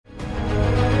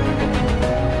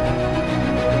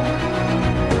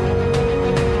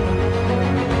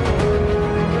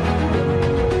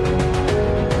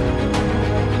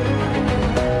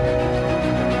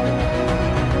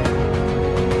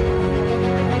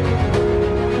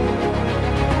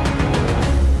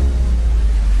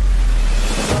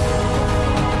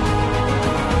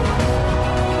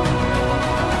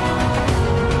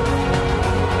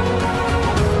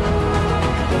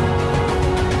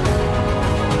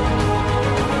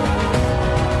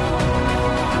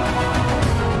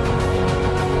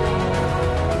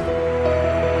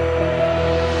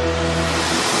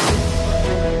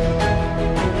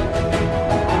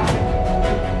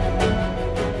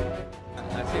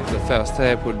the first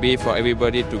step would be for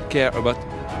everybody to care about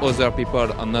other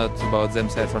people and not about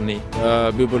themselves only.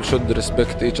 People should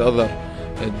respect each other,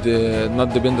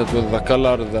 not dependent with the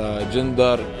color, the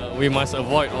gender. We must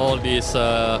avoid all this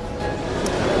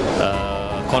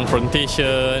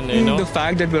confrontation, you know. The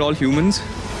fact that we're all humans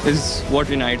is what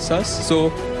unites us.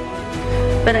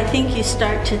 But I think you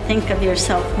start to think of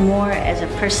yourself more as a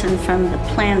person from the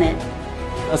planet.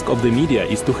 The task of the media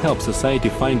is to help society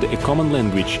find a common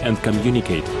language and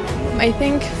communicate. I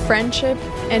think friendship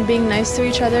and being nice to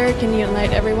each other can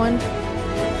unite everyone.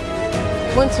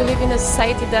 I want to live in a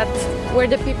society where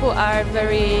the people are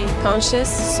very conscious,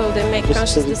 so they make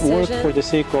conscious decisions. Work for the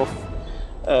sake of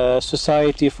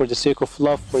society, for the sake of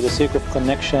love, for the sake of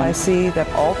connection. I see that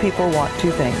all people want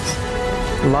two things: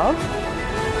 love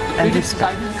and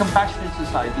respect. Society is a compassionate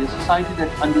society, a society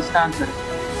that understands that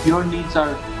your needs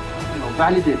are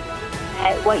validated.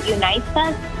 What unites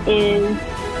us is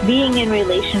being in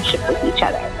relationship with each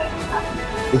other.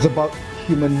 It's about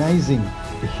humanizing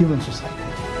the human society.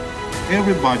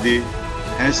 Everybody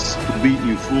has to be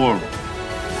informed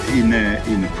in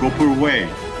a proper way.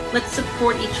 Let's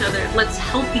support each other. Let's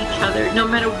help each other, no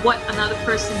matter what another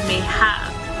person may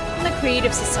have. In the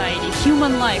creative society,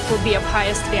 human life will be of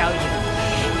highest value,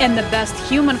 and the best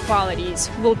human qualities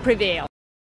will prevail.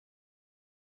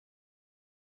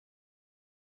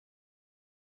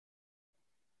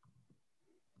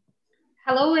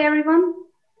 Hello, everyone.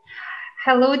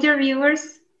 Hello, dear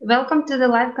viewers. Welcome to the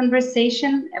live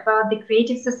conversation about the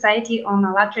Creative Society on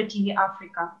ALLATRA TV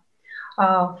Africa.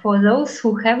 For those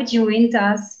who have joined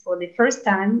us for the first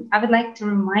time, I would like to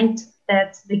remind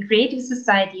that the Creative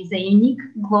Society is a unique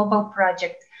global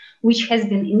project which has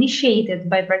been initiated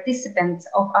by participants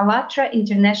of ALLATRA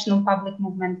International Public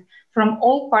Movement from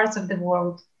all parts of the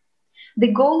world.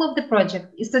 The goal of the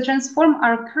project is to transform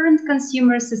our current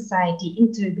consumer society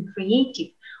into the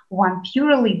creative one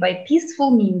purely by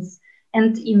peaceful means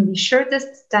and in the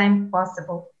shortest time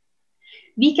possible.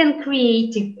 We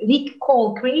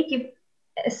call creative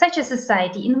such a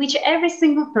society in which every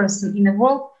single person in the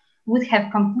world would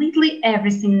have completely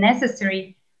everything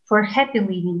necessary for happy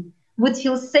living, would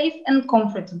feel safe and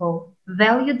comfortable,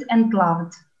 valued and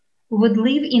loved, would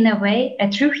live in a way a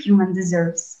true human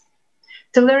deserves.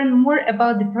 To learn more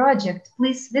about the project,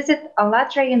 please visit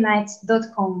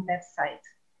allatraunites.com website.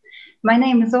 My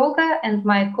name is Olga and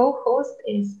my co-host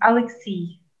is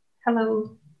Alexei.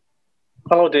 Hello.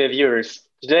 Hello, dear viewers.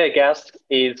 Today's guest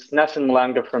is Nathan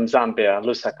Mulanga from Zambia,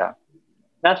 Lusaka.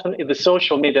 Nathan is the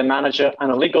social media manager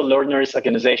and a legal learners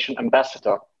organization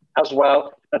ambassador, as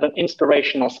well as an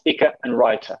inspirational speaker and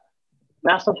writer.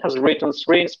 Nathan has written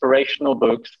 3 inspirational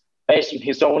books based on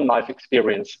his own life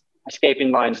experience: Escaping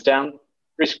Lion's Den,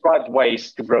 Prescribed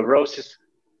Ways to Grow Roses,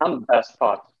 and The Best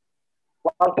Part.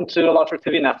 Welcome to ALLATRA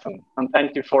TV, Nathan, and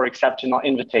thank you for accepting our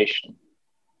invitation.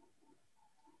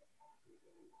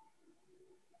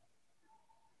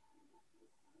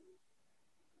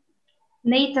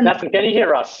 Nathan, can you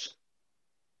hear us?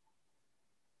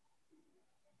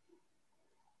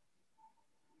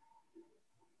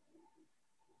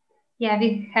 Yeah,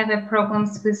 we have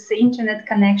problems with the internet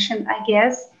connection, I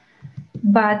guess.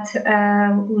 But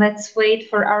let's wait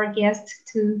for our guest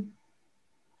to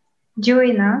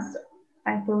join us,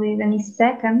 I believe, any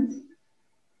second.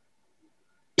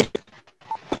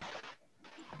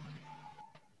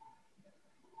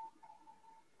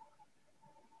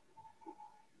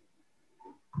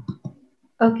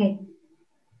 Okay.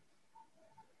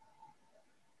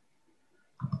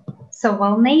 So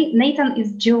while Nathan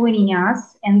is joining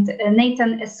us, and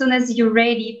Nathan, as soon as you're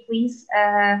ready, please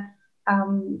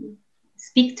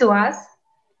speak to us.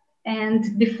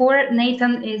 And before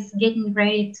Nathan is getting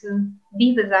ready to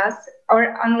be with us,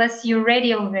 or unless you're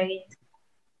ready already.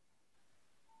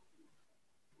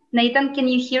 Nathan, can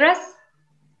you hear us?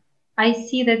 I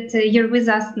see that you're with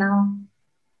us now.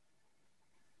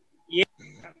 Yeah.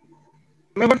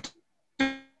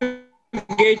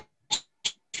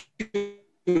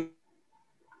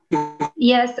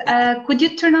 Yes, could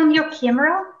you turn on your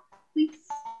camera, please?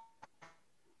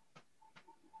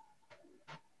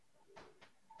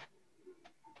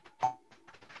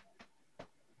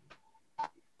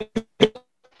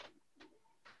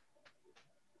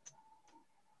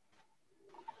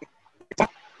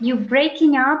 You're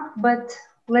breaking up, but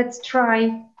let's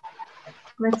try.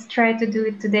 Let's try to do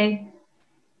it today.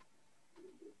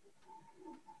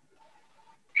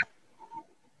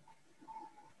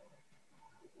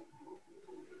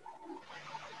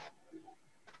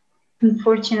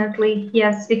 Unfortunately,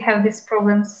 yes, we have these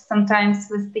problems sometimes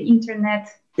with the internet.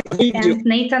 And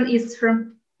Nathan is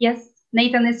from, yes,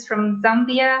 Nathan is from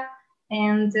Zambia,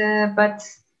 and but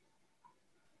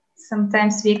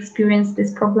sometimes we experience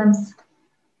these problems.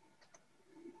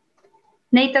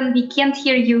 Nathan, we can't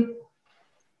hear you.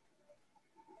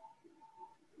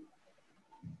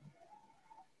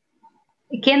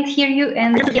 I can't hear you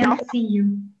and can't see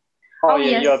you. Oh,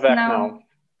 yeah, yes, you're back now.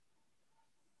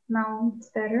 Now it's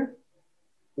better.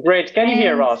 Great. Can you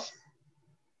hear us?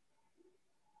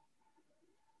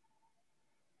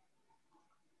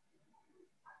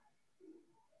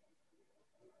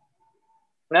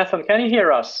 Nathan, can you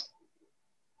hear us?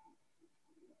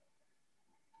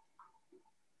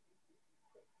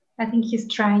 I think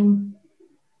he's trying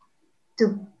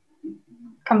to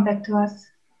come back to us.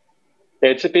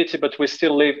 It's a pity, but we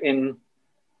still live in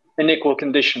unequal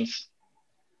conditions.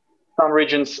 Some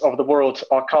regions of the world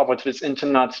are covered with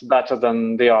internet better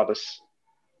than the others.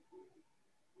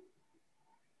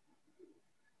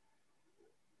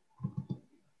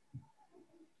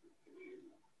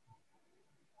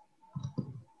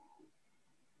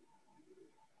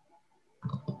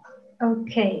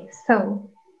 Okay,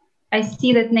 so I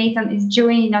see that Nathan is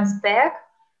joining us back,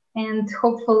 and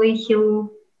hopefully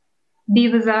he'll be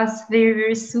with us very,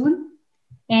 very soon.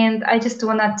 And I just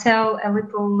want to tell a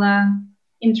little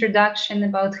introduction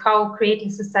about how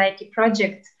Creative Society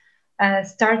project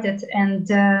started and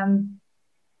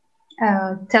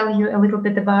tell you a little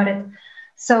bit about it.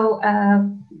 So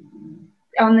on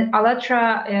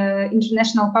ALLATRA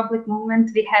International Public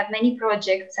Movement, we have many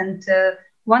projects, and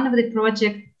one of the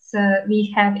projects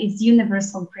we have is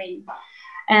Universal Brain.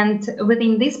 And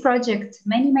within this project,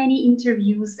 many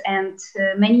interviews and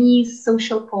many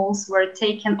social polls were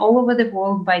taken all over the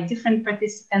world by different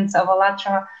participants of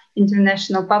ALLATRA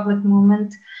International Public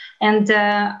Movement. And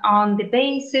on the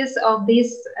basis of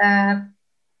these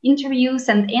interviews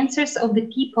and answers of the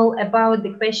people about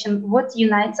the question, what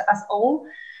unites us all?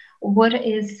 What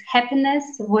is happiness?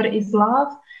 What is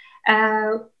love?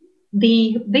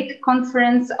 The big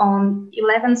conference on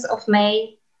 11th of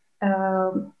May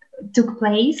took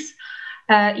place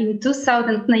in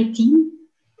 2019,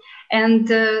 and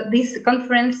this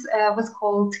conference was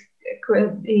called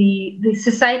the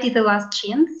Society The Last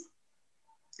Chance.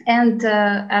 And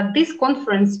at this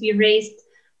conference we raised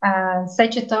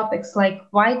such a topics like,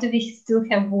 why do we still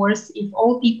have wars if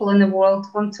all people in the world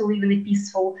want to live in a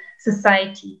peaceful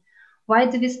society? Why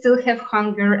do we still have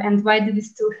hunger, and why do we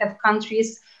still have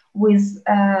countries with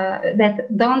that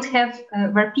don't have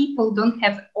where people don't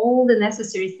have all the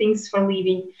necessary things for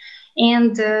living,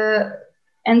 and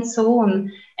so on,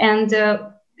 and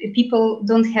people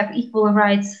don't have equal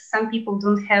rights, some people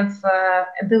don't have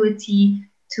ability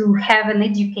to have an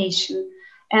education,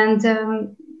 and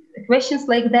questions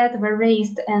like that were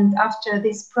raised. And after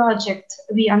this project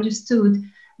we understood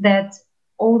that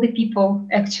all the people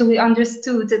actually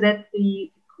understood that the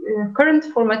current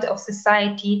format of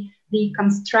society, the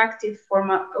constructive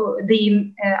format,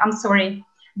 the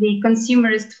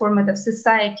consumerist format of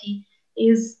society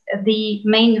is the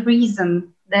main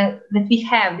reason that we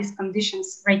have these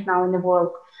conditions right now in the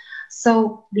world.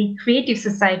 So the Creative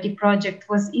Society project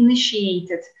was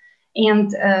initiated,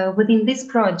 and within this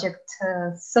project,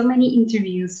 so many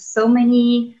interviews, so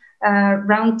many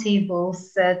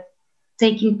roundtables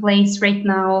taking place right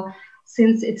now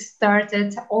since it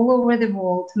started all over the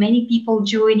world. Many people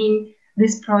joining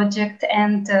this project,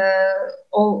 and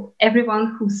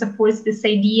everyone who supports this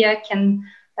idea can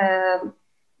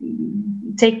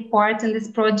take part in this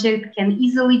project, can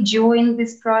easily join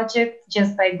this project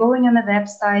just by going on the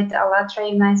website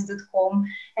allatraunites.com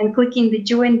and clicking the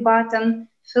join button,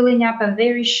 filling up a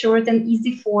very short and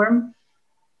easy form,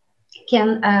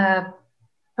 can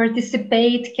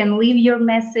participate, can leave your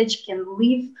message, can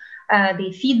leave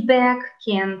the feedback,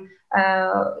 can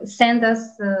send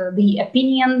us the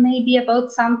opinion maybe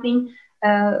about something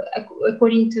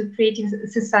according to Creative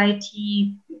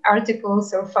Society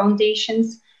articles or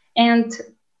foundations, and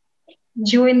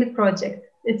join the project.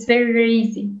 It's very, very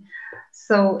easy.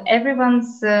 So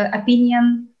everyone's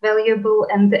opinion valuable,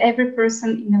 and every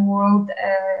person in the world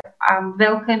I'm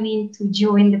welcoming to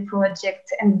join the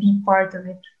project and be part of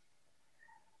it.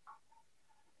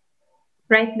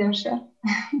 Right, Nersha?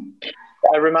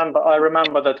 I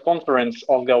remember that conference,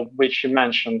 Olga, which you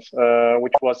mentioned,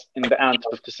 which was in the end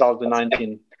of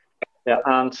 2019. Yeah,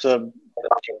 and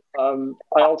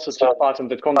I also took part in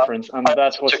the conference, and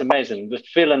that was amazing. The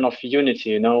feeling of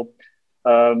unity, you know,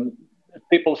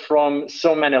 people from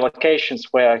so many locations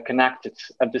were connected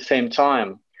at the same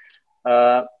time,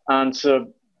 and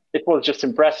it was just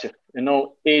impressive. You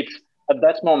know, at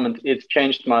that moment it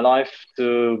changed my life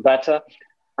to better,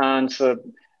 and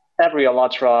every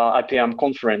ALLATRA IPM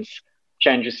conference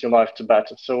changes your life to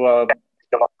better. So,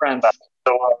 friends,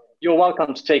 You're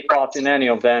welcome to take part in any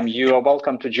of them. You are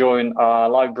welcome to join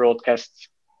live broadcasts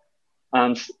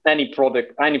and any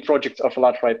project of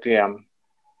ALLATRA IPM.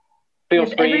 Feel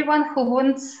free. Everyone who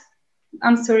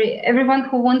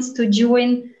wants to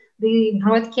join the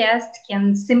broadcast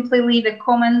can simply leave a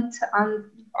comment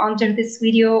under this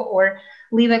video, or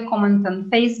leave a comment on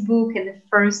Facebook in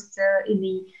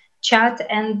the chat,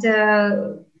 and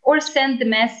or send the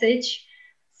message.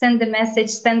 Send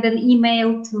an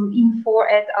email to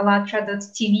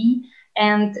info@allatra.tv,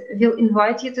 and we'll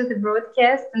invite you to the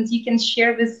broadcast, and you can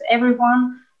share with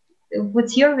everyone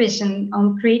what's your vision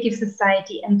on creative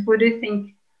society, and what do you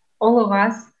think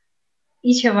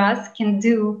each of us can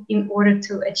do in order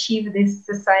to achieve this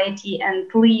society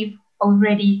and live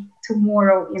already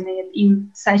tomorrow in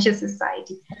such a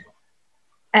society.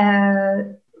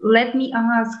 Let me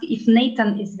ask if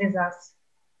Nathan is with us.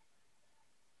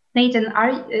 Nathan,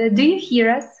 do you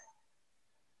hear us?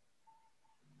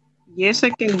 Yes,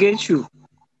 I can get you.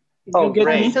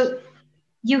 Great. So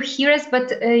you hear us,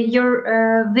 but your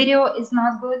video is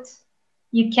not good.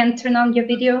 You can't turn on your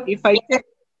video. If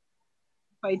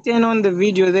I turn on the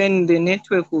video, then the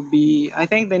network will be. I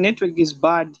think the network is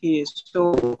bad here.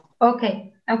 So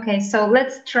okay. So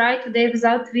let's try today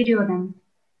without video then.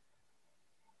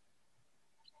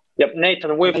 Yep,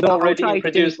 Nathan, we've already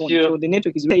introduced you. So the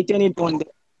network is. I turn it on.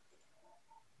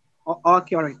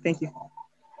 Okay, all right, thank you.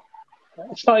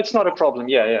 It's not a problem.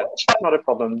 Yeah, it's not a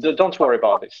problem. Don't worry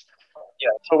about this. Yeah.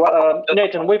 So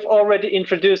Nathan, we've already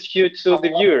introduced you to the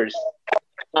viewers,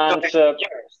 and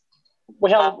we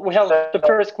have the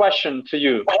first question to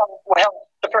you.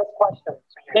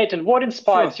 Nathan, what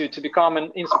inspires you to become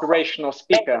an inspirational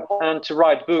speaker and to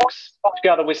write books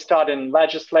together with studying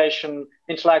legislation,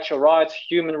 intellectual rights,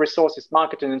 human resources,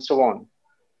 marketing, and so on?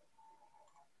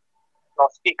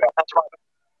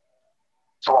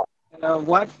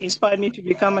 What inspired me to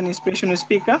become an inspirational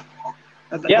speaker?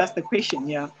 That's the question.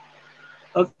 Yeah.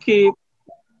 Okay.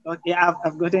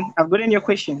 I've gotten your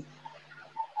question.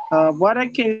 What I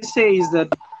can say is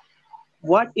that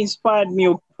what inspired me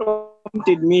or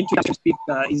prompted me to become a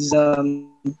speaker is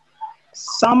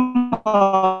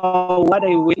somehow what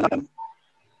I wake up,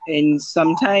 and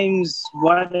sometimes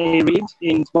what I read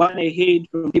and what I hear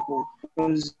from people.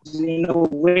 Because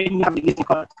when you have a listening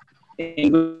card,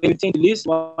 and when you tend to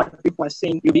listen to what people are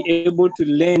saying, you'll be able to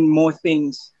learn more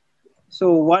things.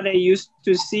 So what I used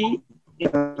to see,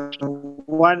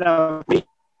 what I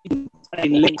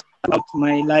learned about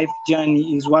my life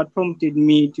journey is what prompted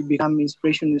me to become an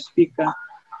inspirational speaker,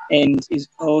 and is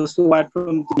also what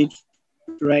prompted me to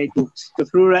write books. So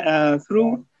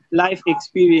through life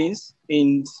experience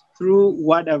and through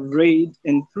what I've read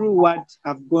and through what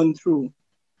I've gone through,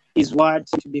 is what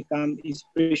to become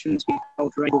inspirational speaker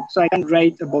out right. So I can't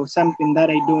write about something that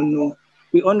I don't know.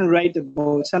 We only write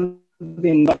about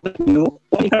something that we know,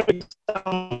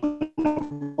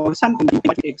 or something we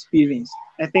experience.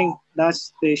 I think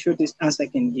that's the shortest answer I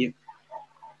can give.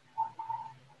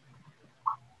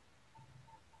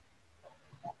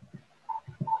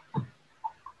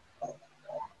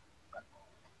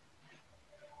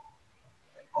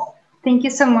 Thank you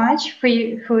so much for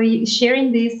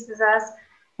sharing this with us.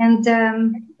 And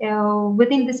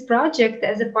within this project,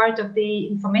 as a part of the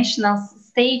informational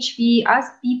stage, we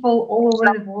ask people all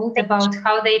over the world about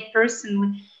how they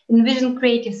personally envision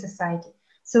creative society.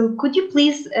 So could you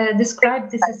please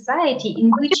describe the society in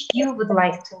which you would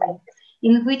like to live,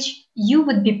 in which you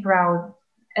would be proud?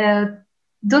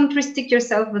 Don't restrict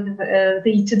yourself with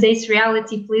today's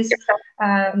reality. Please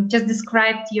just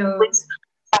describe your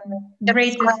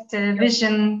greatest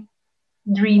vision,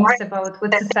 dreams about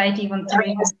what society wants to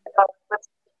live.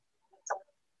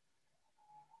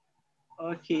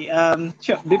 Okay,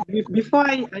 sure. Before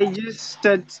I just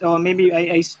start, or maybe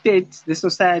I state the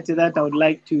society that I would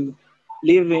like to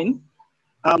live in,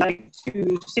 I'd like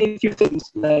to say a few things,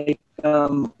 like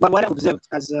what I observed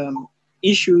as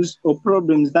issues or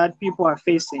problems that people are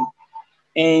facing,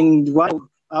 and what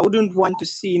I wouldn't want to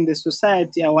see in the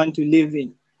society I want to live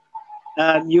in.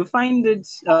 You find that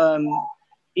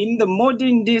in the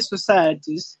modern day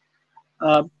societies,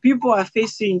 people are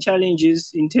facing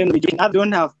challenges in terms of they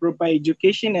don't have proper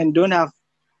education and don't have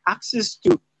access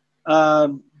to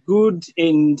good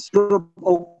and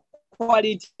proper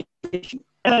quality education.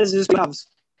 As we have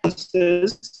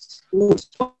sponsors who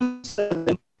sponsor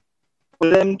them for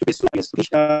them to pursue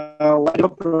whatever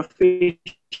profession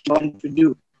they want to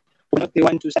do, what they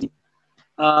want to study.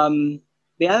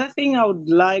 The other thing I would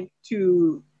like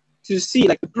to see,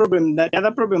 like the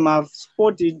other problem I've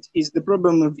spotted is the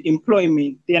problem of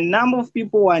employment. There are a number of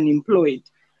people who are unemployed,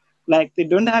 like they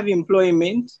don't have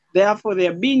employment, therefore they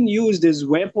are being used as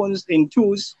weapons and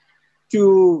tools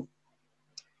to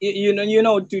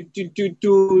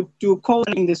cause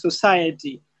in the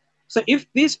society. So if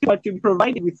these people are to be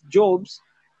provided with jobs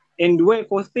and work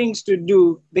or things to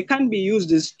do, they can't be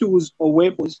used as tools or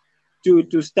weapons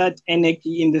to start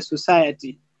anarchy in the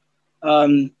society.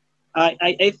 I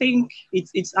think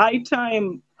it's high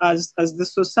time as the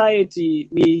society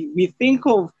we think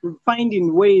of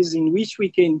finding ways in which we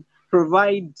can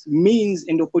provide means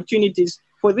and opportunities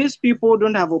for these people who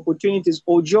don't have opportunities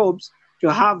or jobs, to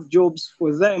have jobs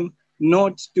for them,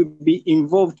 not to be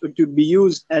involved or to be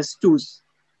used as tools.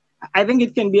 I think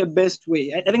it can be a best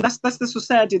way. I think that's the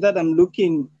society that I'm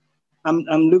looking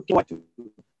to.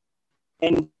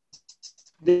 And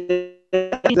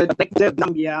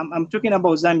Zambia, I'm talking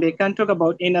about Zambia. I can't talk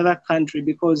about any other country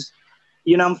because,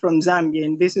 I'm from Zambia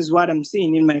and this is what I'm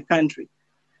seeing in my country.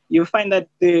 You find that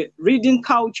the reading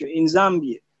culture in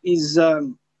Zambia is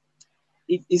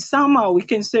somehow, we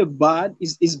can say bad,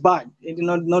 is bad, it's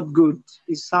not good.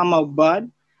 It's somehow bad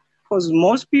because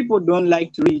most people don't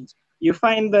like to read. You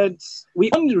find that we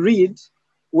only read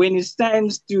when it's time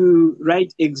to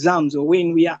write exams or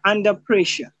when we are under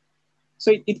pressure.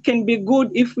 So it can be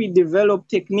good if we develop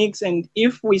techniques and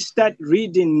if we start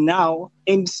reading now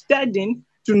and studying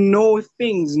to know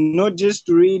things, not just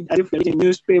to read as if we read a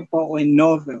newspaper or a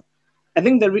novel. I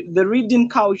think the reading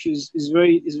culture is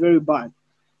very bad.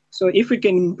 So if we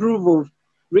can improve of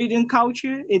reading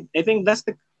culture, I think that's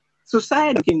the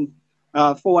society can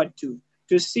forward to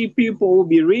see people who will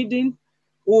be reading,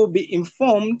 who will be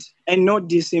informed and not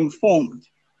disinformed.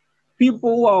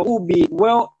 People who will be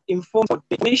well informed about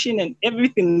the nation and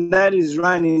everything that is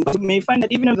running. You may find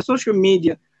that even on the social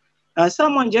media,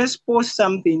 someone just posts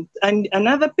something and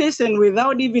another person,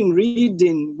 without even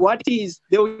reading what it is,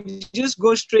 they will just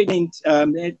go straight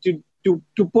into to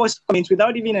post comments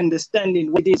without even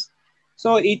understanding what it is.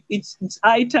 So it's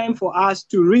high time for us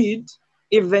to read,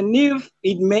 even if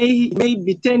it may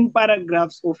be 10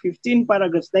 paragraphs or 15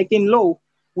 paragraphs, like in law.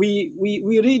 We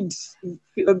read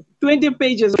 20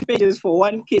 pages for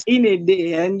one case in a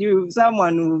day, and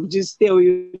someone will just tell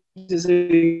you,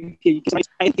 okay.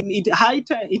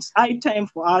 It's high time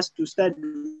for us to start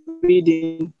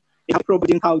reading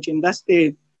property culture, and that's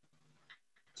the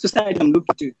society I'm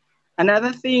looking to.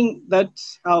 Another thing that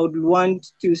I would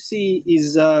want to see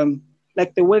is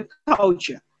like the work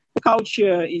culture. The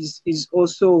culture is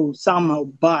also somehow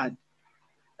bad.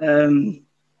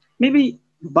 Maybe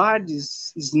bad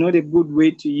is not a good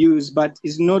way to use, but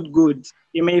it's not good.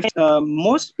 You may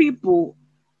most people,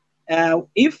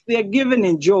 if they're given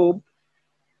a job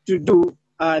to do,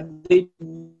 they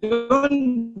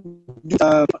don't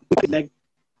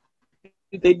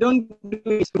they don't do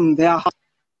it from their house.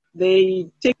 They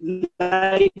take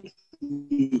lightly.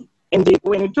 And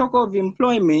when you talk of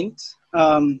employment,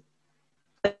 I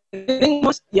think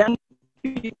most young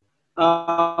people,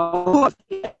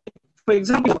 for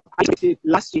example,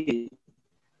 last year,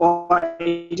 or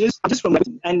just from,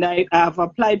 and I have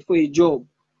applied for a job,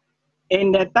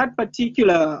 and at that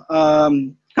particular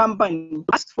company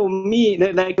asked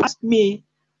me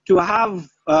to have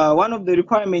one of the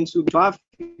requirements would be to have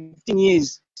 15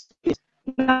 years.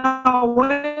 Now,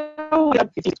 where we have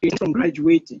 15 years from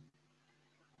graduating?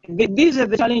 These are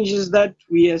the challenges that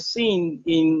we are seeing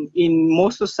in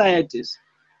most societies.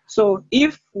 So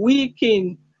if we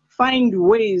can find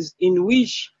ways in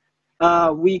which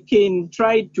we can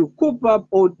try to cope up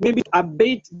or maybe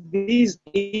abate these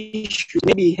issues,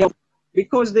 maybe help,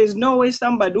 because there's no way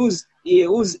somebody who's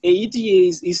 80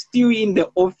 years is still in the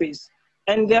office.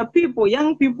 And there are people,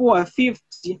 young people who are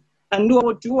 50 and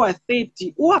who are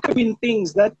 30, who are doing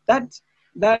things that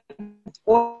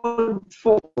old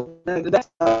folk,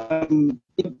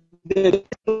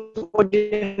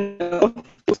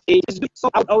 so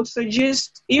I would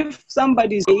suggest if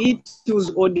somebody is 80 who's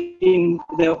in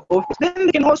the office, then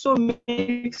they can also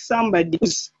make somebody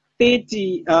who's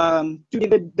 30 to be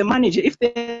the manager. If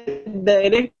the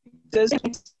directors,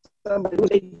 somebody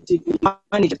who's 80 to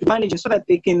manage so that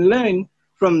they can learn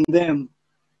from them.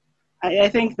 I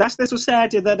think that's the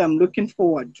society that I'm looking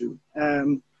forward to.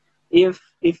 If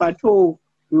at all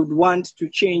we would want to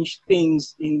change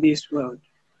things in this world,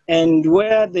 and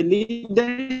where the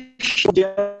leadership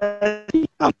is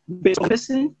based on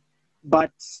person,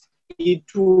 but it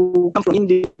will come from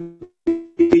individuals,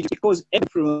 because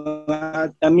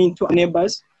to our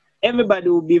neighbors, everybody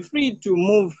will be free to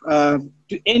move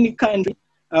to any country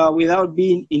without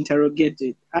being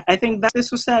interrogated. I think that's the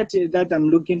society that I'm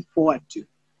looking forward to.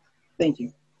 Thank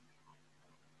you.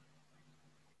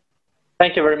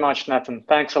 Thank you very much, Nathan.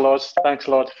 Thanks a lot. Thanks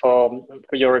a lot for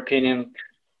your opinion.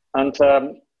 And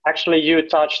actually, you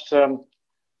touched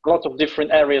a lot of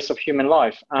different areas of human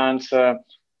life. And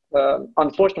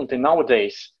unfortunately,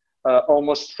 nowadays,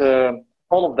 almost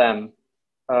all of them,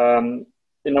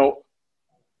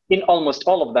 in almost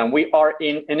all of them, we are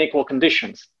in unequal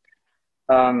conditions.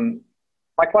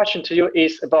 My question to you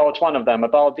is about one of them,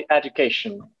 about the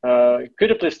education. Could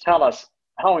you please tell us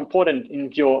how important,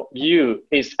 in your view,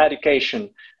 is education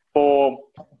for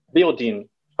building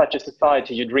such a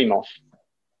society you dream of?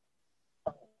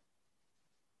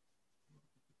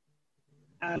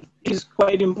 It's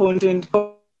quite important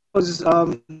because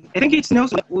I think it's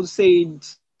Nelson who said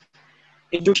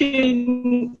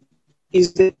education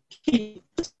is the key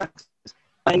to success.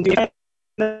 And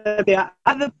there are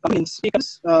other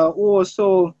speakers who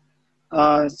also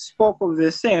spoke of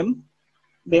the same.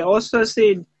 They also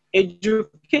said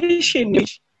education,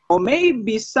 or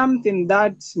maybe something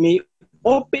that may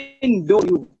open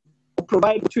doors or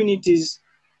provide opportunities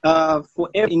for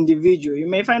every individual. You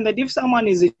may find that if someone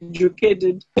is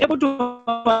educated, able to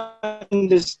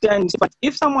understand, but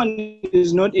if someone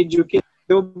is not educated,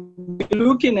 they'll be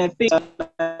looking at things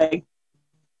like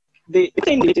they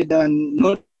related and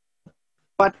not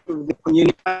part of the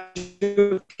community.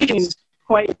 Education is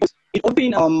quite, it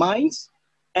opens our minds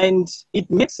and it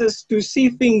makes us to see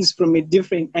things from a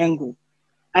different angle.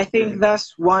 I think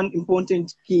that's one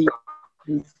important key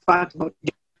fact about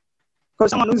it.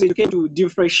 Because someone who's educated to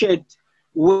differentiate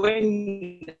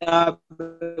when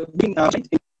being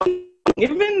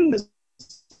even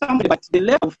somebody, but the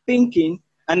level of thinking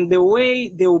and the way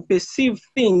they will perceive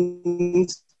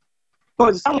things.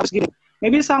 Because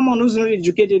maybe someone who's not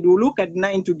educated will look at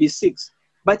 9 to be 6,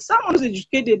 but someone who's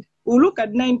educated will look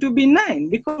at 9 to be 9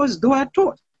 because they are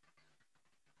taught.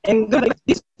 And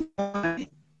this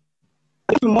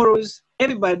tomorrow's,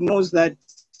 everybody knows that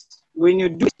when you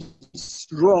do it's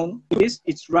wrong,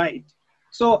 it's right.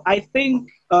 So I think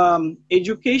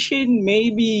education may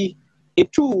be a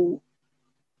tool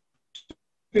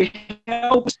to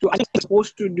help us to understand what we're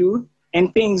supposed to do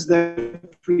and things that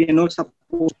we are not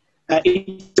supposed to.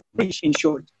 It's a bridge, in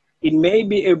short. It may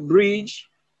be a bridge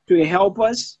to help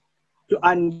us to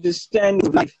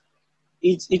understand life.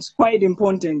 It's quite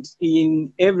important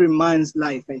in every man's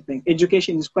life, I think.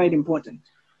 Education is quite important.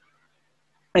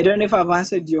 I don't know if I've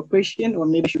answered your question, or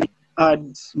maybe should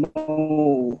add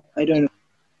more. I don't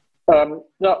know.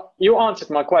 No, you answered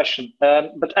my question.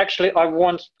 But actually, I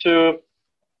want to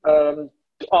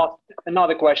ask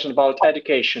another question about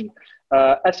education.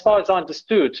 As far as I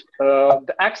understood,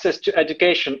 the access to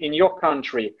education in your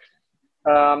country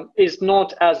is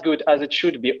not as good as it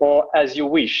should be or as you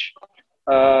wish.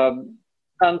 And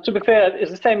to be fair,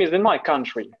 it's the same as in my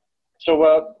country.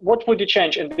 So what would you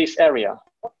change in this area?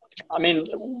 I mean,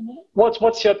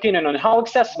 what's your opinion on how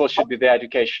accessible should be the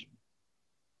education?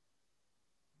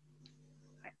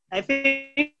 I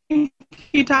think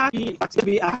it has to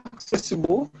be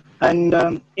accessible,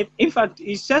 and in fact,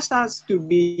 it just has to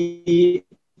be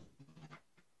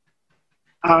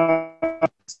have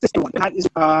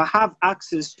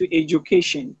access to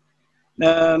education.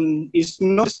 It's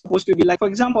not supposed to be like, for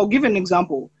example, I'll give an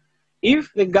example.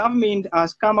 If the government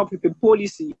has come up with a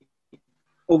policy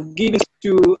of giving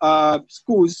to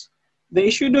schools, they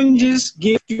shouldn't just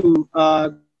give to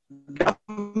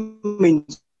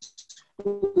government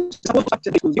schools.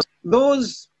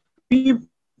 Those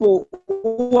people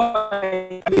who are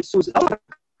in schools,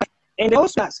 and they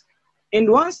also ask. And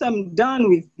once I'm done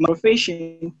with my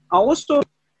profession, I'll start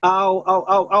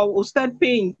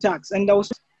paying tax, and I'll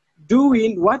start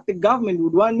doing what the government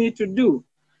would want me to do.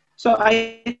 So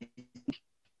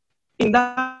in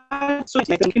that, so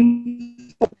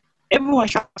everyone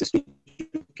should have access to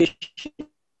education.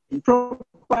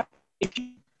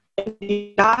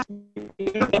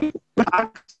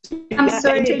 I'm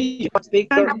sorry,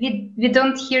 we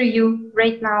don't hear you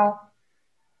right now.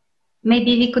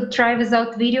 Maybe we could try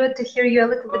without video to hear you a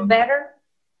little bit better.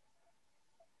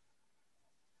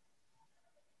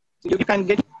 You can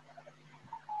get.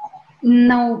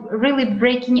 No, really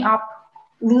breaking up,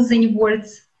 losing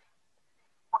words.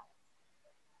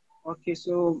 Okay,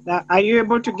 so are you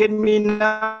able to get me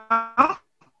now?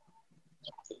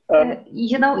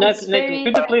 You know, Nathan,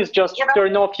 could you please just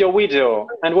turn off your video,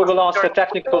 and we will ask the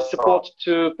technical support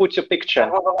to put your picture.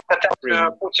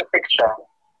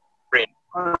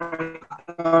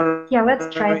 Yeah,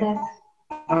 let's try that.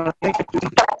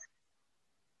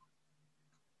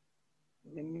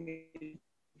 Let me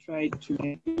try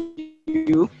to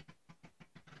you.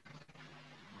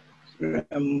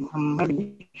 I'm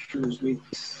having issues with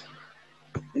this.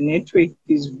 The network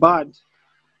is bad.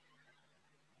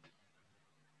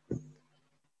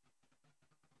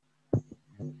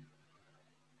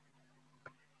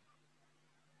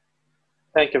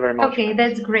 Thank you very much. Okay,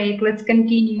 that's great. Let's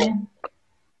continue.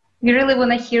 We really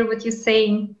want to hear what you're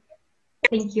saying.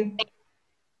 Thank you.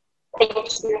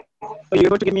 Are you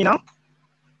able to get me now?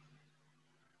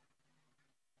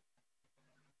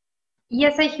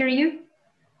 Yes, I hear you.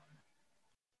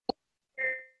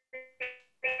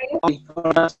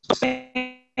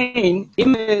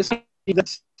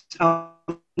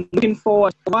 Looking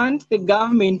forward, I want the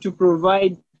government to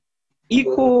provide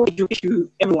equal education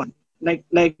to everyone. Like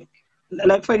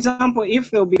for example,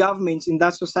 if there will be governments in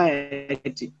that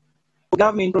society,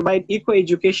 government provide equal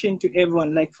education to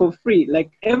everyone, like for free.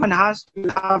 Like everyone has to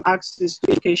have access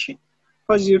to education,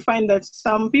 because you find that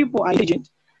some people are intelligent,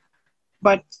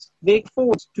 but they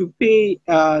afford to pay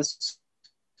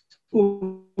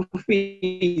school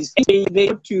fees. They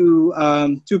have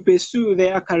to pursue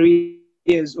their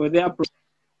careers or their projects.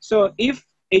 So if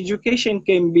education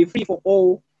can be free for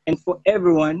all and for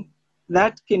everyone,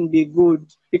 that can be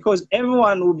good, because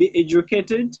everyone will be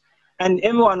educated and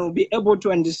everyone will be able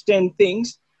to understand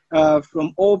things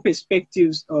from all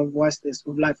perspectives of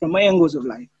life, from all angles of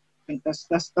life. I think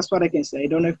that's what I can say. I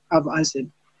don't know if I've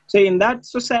answered. So in that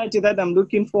society that I'm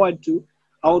looking forward to,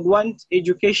 I would want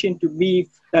education to be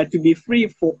free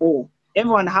for all.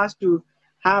 Everyone has to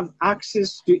have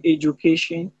access to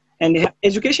education, and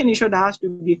education in short has to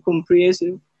be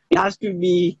comprehensive. It has to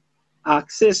be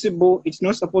accessible. It's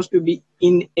not supposed to be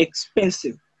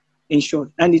inexpensive, in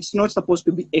short, and it's not supposed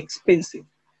to be expensive.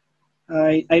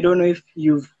 I don't know if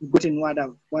you've gotten what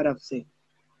I've said.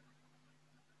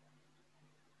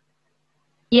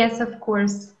 Yes, of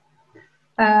course.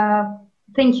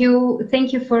 Thank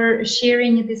you for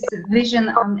sharing this vision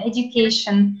on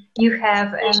education you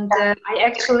have, and I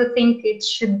actually think it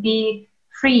should be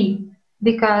free,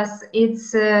 because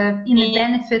it's in the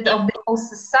benefit of the whole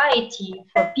society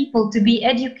for people to be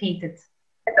educated.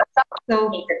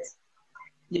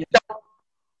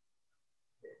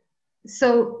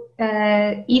 So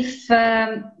if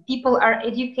people are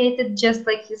educated, just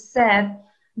like you said,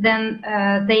 then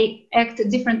they act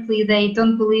differently. They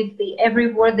don't believe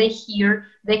every word they hear.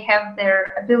 They have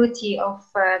their ability of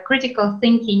critical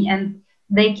thinking, and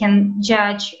they can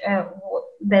judge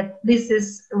that this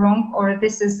is wrong or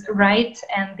this is right,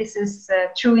 and this is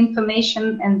true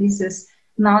information, and this is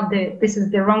not this is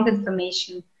the wrong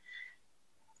information.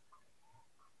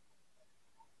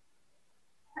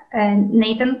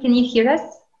 Nathan, can you hear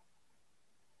us?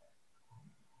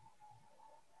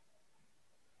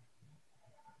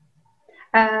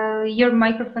 Your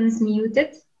microphone is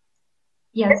muted.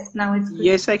 Yes, now it's good.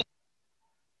 Yes, I can.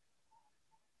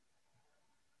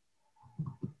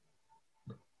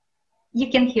 You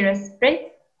can hear us,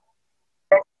 right?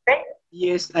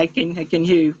 Yes, I can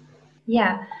hear you.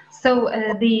 Yeah. So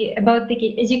about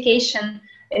the education,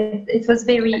 it was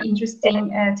very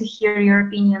interesting to hear your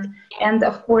opinion, and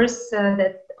of course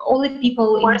that all the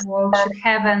people in the world should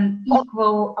have an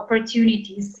equal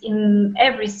opportunities in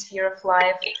every sphere of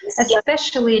life,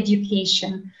 especially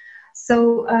education.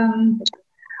 So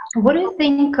what do you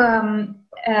think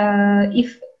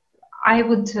if I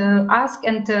would ask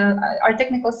and our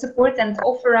technical support and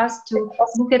offer us to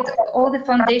look at all the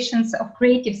foundations of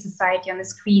creative society on the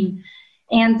screen?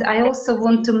 And I also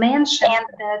want to mention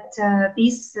that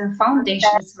these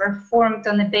foundations were formed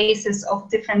on the basis of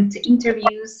different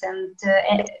interviews and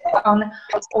on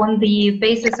the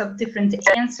basis of different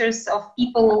answers of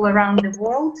people all around the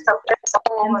world,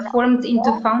 and formed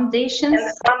into foundations.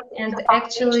 And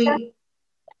actually,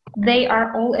 they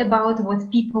are all about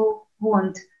what people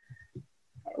want,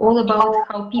 all about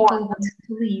how people want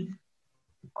to live.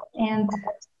 And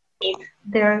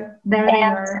there they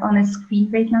are on a screen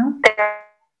right now.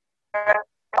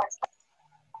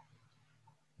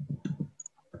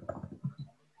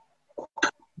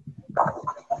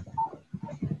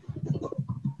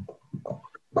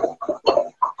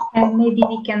 And maybe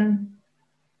we can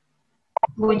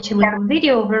watch a little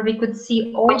video where we could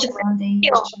see all the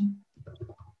foundation.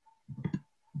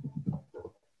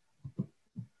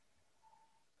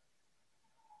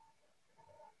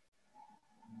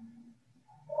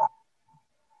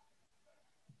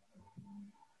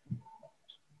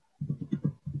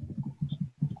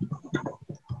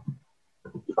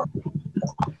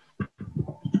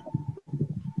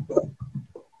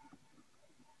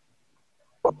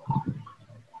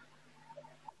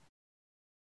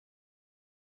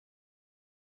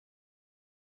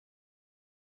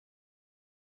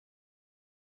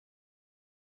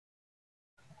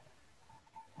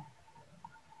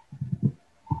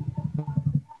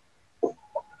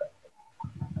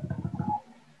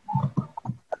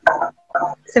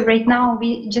 So right now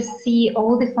we just see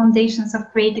all the foundations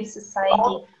of creative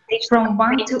society from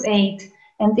 1 to 8,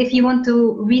 And if you want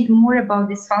to read more about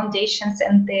these foundations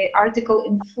and the article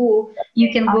in full,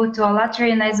 you can go to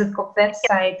ALLATRA and ISOCOP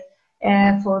website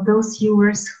for those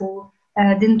viewers who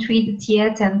didn't read it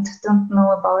yet and don't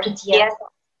know about it yet. Yes.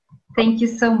 Thank you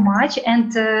so much.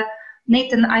 And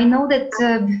Nathan, I know that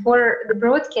before the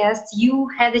broadcast, you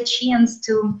had a chance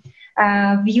to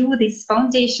view these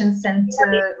foundations and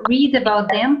read about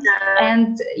them,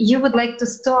 and you would like to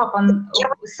stop on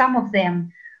some of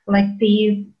them, like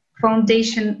the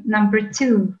foundation number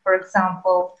 2, for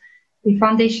example. The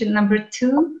foundation number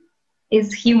 2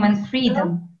 is human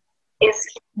freedom.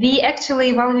 We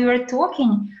actually, while we were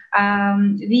talking,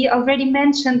 we already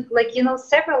mentioned, like, you know,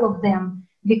 several of them,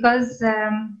 because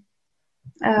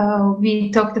we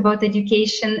talked about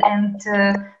education and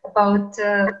about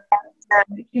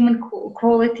human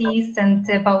qualities and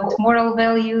about moral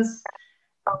values.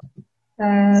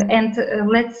 And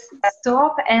let's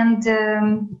stop and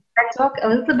talk a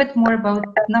little bit more about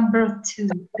number 2.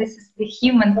 This is the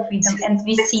human freedom, and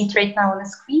we see it right now on the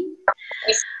screen.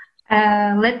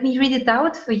 Let me read it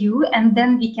out for you, and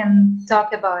then we can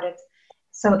talk about it.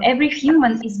 So every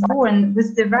human is born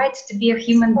with the right to be a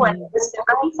human being.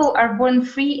 People are born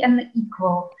free and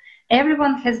equal.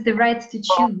 Everyone has the right to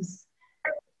choose.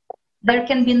 There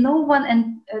can be no one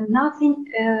and nothing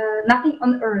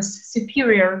on earth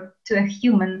superior to a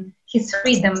human, his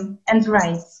freedom and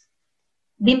rights.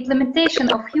 The implementation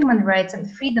of human rights and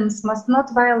freedoms must not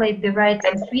violate the rights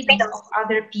and freedoms of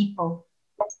other people.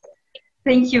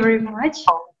 Thank you very much.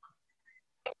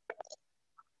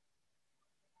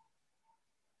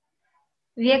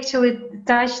 We actually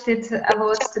touched it a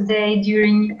lot today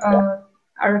during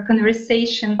our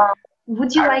conversation.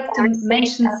 Would you like to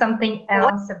mention something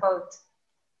else about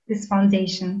this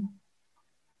foundation?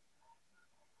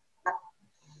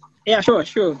 Yeah, sure.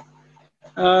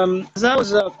 As I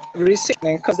was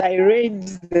researching, because I read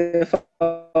the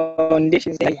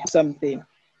foundation something.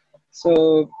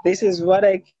 So this is what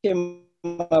I came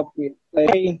up with.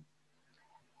 Like,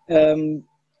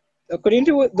 according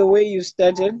to the way you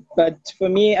started, but for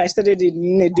me, I started it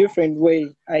in a different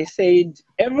way. I said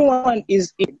everyone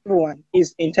is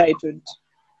entitled.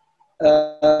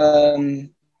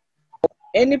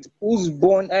 Any who's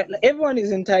born, everyone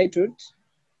is entitled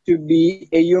to be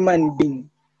a human being.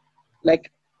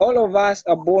 Like, all of us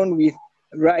are born with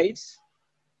rights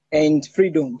and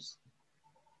freedoms.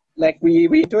 Like we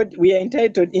are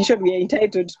entitled. In short, we are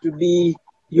entitled to be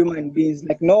human beings.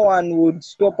 Like, no one would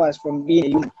stop us from being a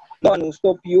human. No one will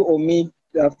stop you or me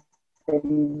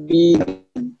from being.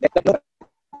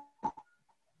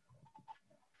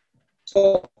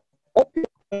 So, no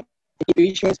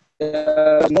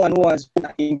one who was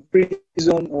in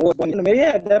prison or born. Maybe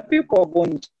there are people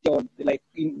born in jail. Like,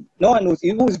 no one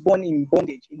who is born in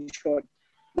bondage. In short,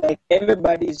 like,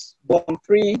 everybody is born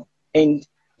free and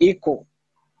equal.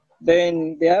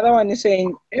 Then the other one is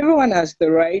saying everyone has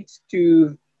the right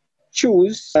to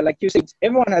choose. Like you said,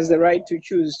 everyone has the right to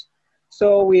choose.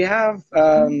 So we have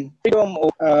freedom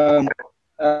of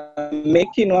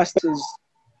making choices,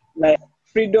 like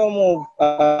freedom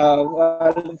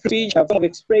of speech, freedom of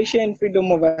expression,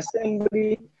 freedom of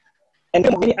assembly, and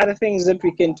many other things that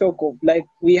we can talk of. Like,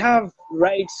 we have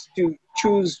rights to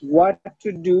choose what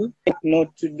to do and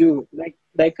not to do. Like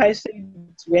I said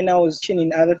when I was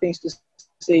mentioning other things, to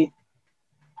say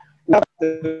we have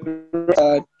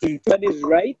the to what is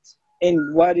right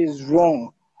and what is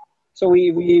wrong. So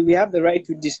we have the right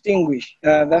to distinguish.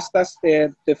 That's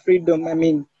the freedom. I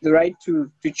mean, the right to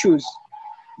choose.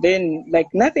 Then, like,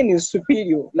 nothing is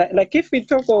superior. Like if we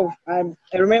talk of, I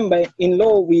remember in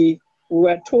law we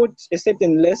were taught a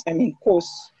certain lesson course,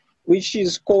 which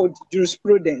is called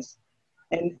jurisprudence.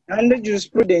 And under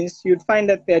jurisprudence, you'd find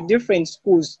that there are different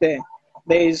schools there.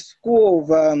 There is school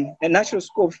of a natural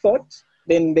school of thought.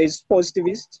 Then there's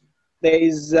positivist. There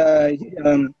is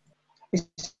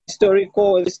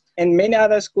historical, and many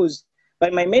other schools.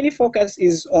 But my main focus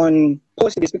is on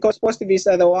positivists, because positivists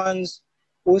are the ones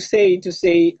who say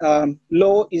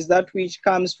law is that which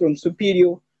comes from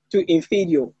superior to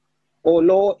inferior, or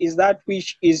law is that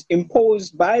which is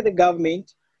imposed by the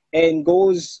government and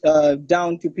goes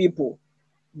down to people.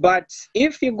 But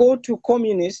if you go to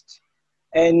communist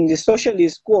and the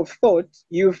socialist school of thought,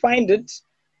 you find it,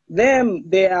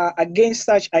 they are against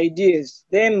such ideas.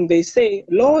 Then they say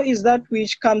law is that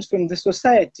which comes from the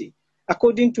society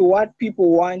according to what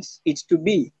people want it to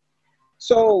be.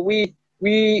 So we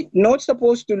not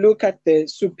supposed to look at the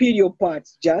superior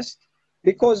parts just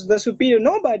because the superior,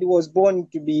 nobody was born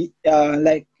to be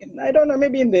like, I don't know,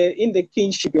 maybe in the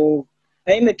kingship or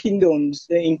in the kingdoms,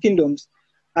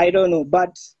 I don't know,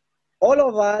 but all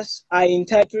of us are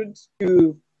entitled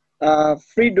to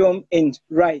freedom and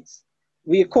rights.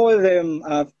 We call them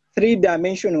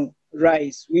three-dimensional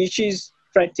rights, which is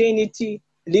fraternity,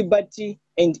 liberty,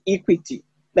 and equity.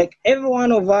 Like every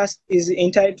one of us is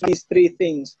entitled to these three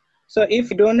things. So if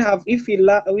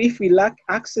we lack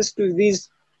access to these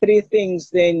three things,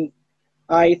 then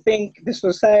I think the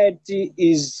society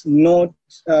is not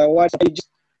what we just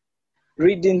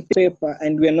reading paper,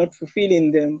 and we're not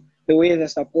fulfilling them the way they're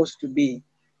supposed to be.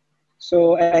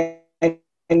 So and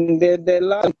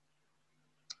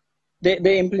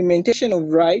the implementation of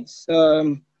rights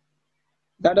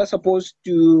that are supposed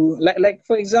to, like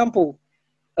for example,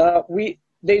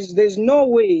 there's no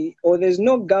way, or there's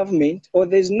no government, or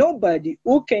there's nobody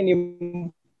who can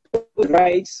impose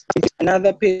rights into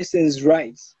another person's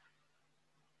rights.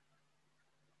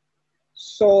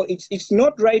 So it's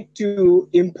not right to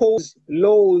impose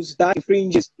laws that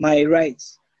infringes my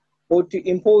rights, or to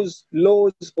impose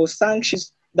laws or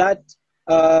sanctions that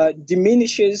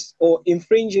diminishes or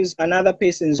infringes another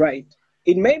person's right.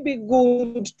 It may be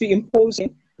good to impose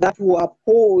that will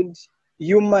uphold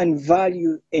human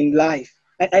value in life.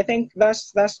 I think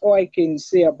that's all I can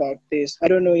say about this. I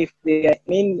don't know if there's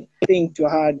anything to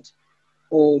add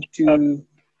or to.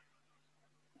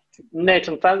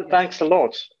 Nathan, thanks a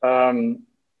lot.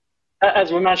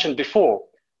 As we mentioned before,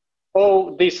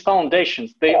 all these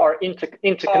foundations, they are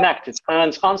interconnected.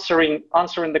 And answering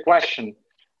the question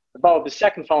about the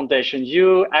second foundation,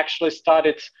 you actually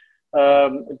started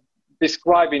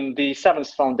describing the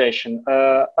seventh foundation.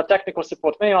 A technical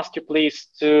support, may I ask you please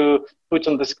to put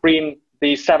on the screen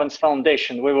the seventh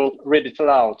foundation? We will read it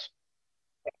aloud.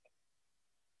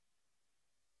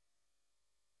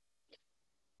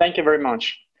 Thank you very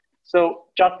much. So,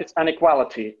 justice and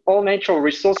equality. All natural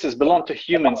resources belong to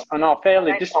humans and are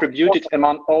fairly distributed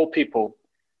among all people.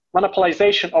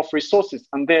 Monopolization of resources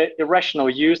and their irrational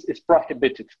use is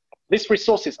prohibited. These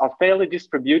resources are fairly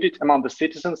distributed among the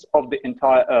citizens of the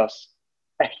entire Earth.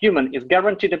 A human is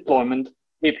guaranteed employment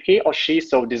if he or she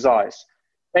so desires.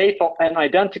 Pay for an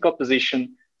identical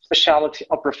position, specialty,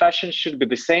 or profession should be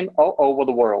the same all over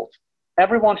the world.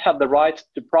 Everyone has the right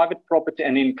to private property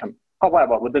and income,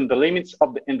 however, within the limits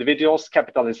of the individual's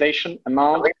capitalization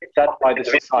amount set by the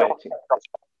society.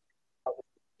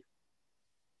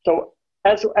 So,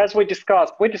 as we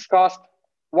discussed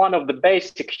one of the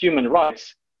basic human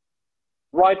rights,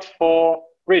 right for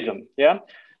freedom, yeah?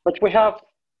 But we have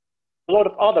a lot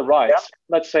of other rights,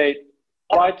 let's say,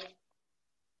 right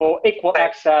for equal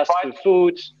access to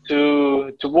food,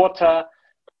 to water,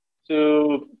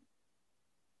 to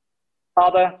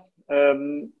other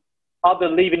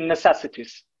living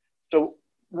necessities. So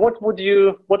what would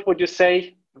you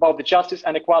say about the justice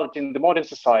and equality in the modern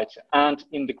society and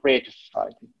in the creative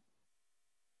society?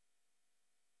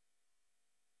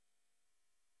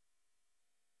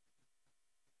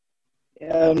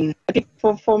 I think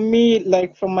for me,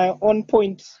 like from my own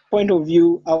point of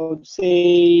view, I would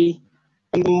say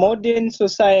in modern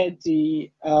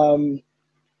society,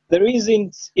 there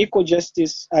isn't equal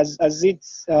justice as it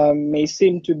may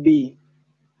seem to be.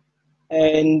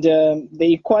 And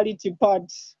the equality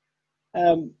part,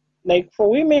 like for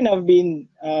women, I've been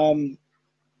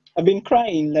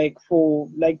crying like for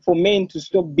men to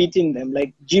stop beating them,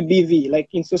 like GBV. Like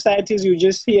in societies, you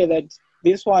just hear that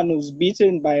this one was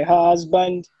beaten by her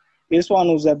husband, this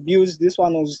one was abused, this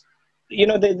one was, you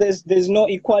know, there's no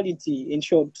equality, in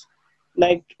short.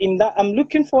 Like in that, I'm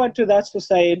looking forward to that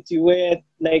society where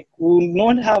like we'll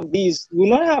not have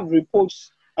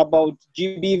reports about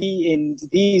GBV and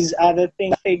these other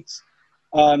things affects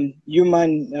like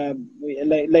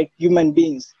human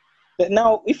beings. But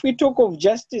now, if we talk of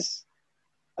justice,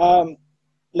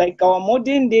 like our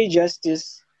modern day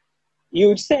justice, you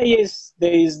would say yes,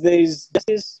 there is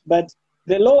justice, but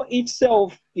the law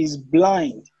itself is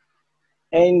blind,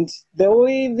 and the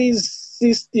way these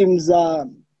systems are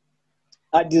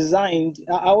designed,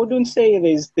 I wouldn't say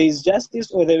there's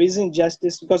justice or there isn't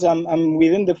justice, because I'm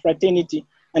within the fraternity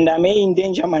and I may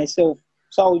endanger myself.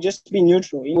 So I'll just be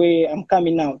neutral in the way I'm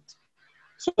coming out.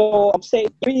 So I'll say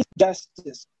there is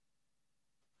justice,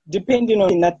 depending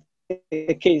on that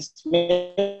case.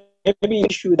 Maybe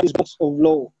issue this books of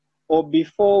law, or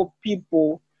before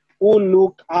people who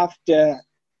look after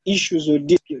issues or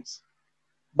disputes.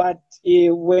 But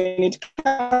when it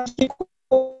comes to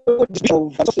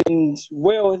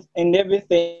wealth and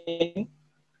everything,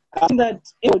 I think that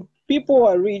people who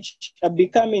are rich are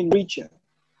becoming richer,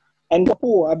 and the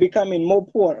poor are becoming more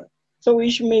poor. So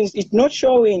which means it's not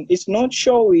showing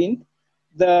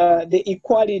the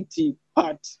equality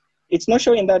part. It's not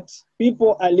showing that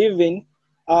people are living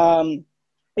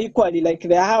equally, like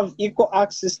they have equal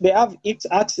access, they have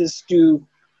access to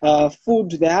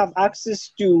food, they have access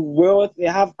to wealth, they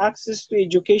have access to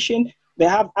education, they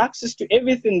have access to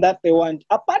everything that they want,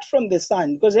 apart from the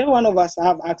sun, because every one of us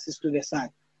have access to the sun,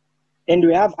 and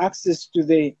we have access to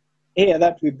the air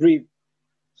that we breathe.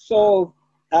 So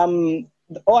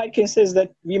all I can say is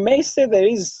that we may say there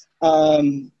is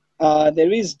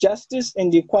justice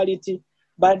and equality,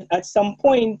 but at some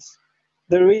point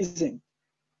there isn't.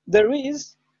 There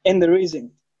is and there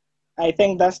isn't. I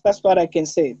think that's what I can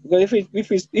say. Because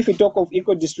if we talk of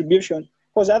equal distribution,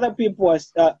 because other people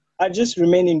are just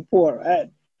remaining poor, right?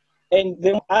 And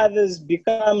the more others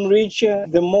become richer,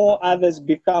 the more others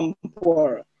become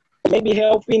poorer. Maybe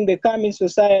helping the coming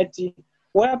society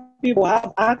where people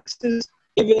have access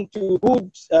even to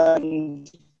good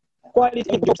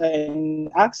quality and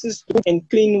access to and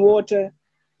clean water,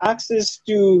 access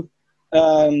to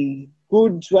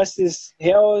good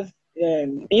health.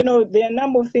 And, you know, there are a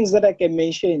number of things that I can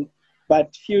mention,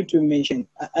 but few to mention.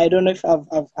 I don't know if I've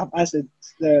answered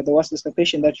the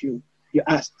question that you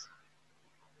asked.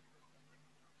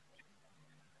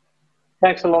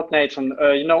 Thanks a lot, Nathan.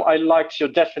 You know, I liked your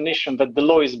definition that the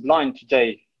law is blind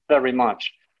today very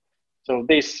much. So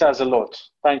this says a lot.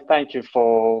 Thank you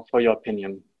for your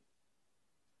opinion.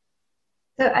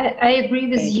 So I agree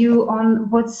with you on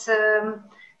what's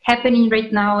happening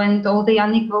right now and all the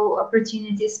unequal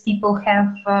opportunities people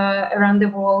have around the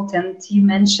world. And you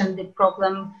mentioned the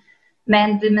problem,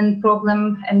 man-women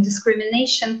problem and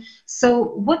discrimination. So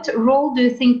what role do you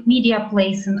think media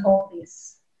plays in all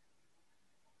this?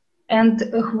 And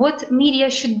what media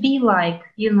should be like,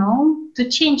 you know, to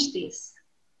change this?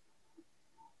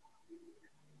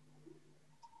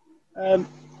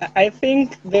 I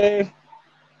think there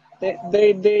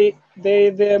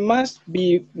must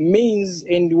be means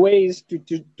and ways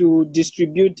to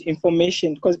distribute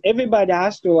information, because everybody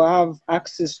has to have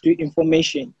access to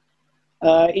information.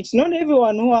 It's not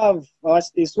everyone who has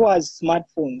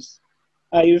smartphones.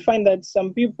 You'll find that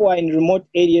some people are in remote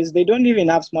areas, they don't even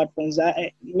have smartphones.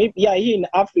 Here in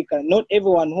Africa, not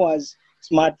everyone who has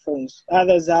smartphones.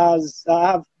 Others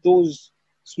have those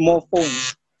small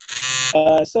phones.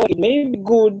 So it may be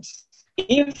good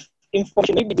if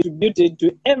information may be distributed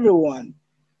to everyone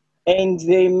and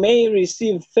they may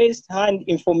receive first-hand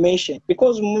information,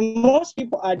 because most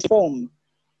people are informed.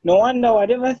 No wonder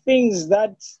whatever things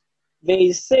that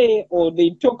they say or they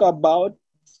talk about,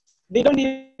 they don't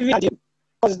even do,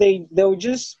 because they'll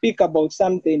just speak about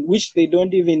something which they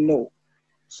don't even know.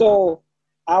 So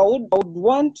I would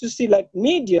want to see like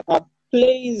media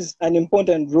plays an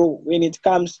important role when it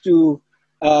comes to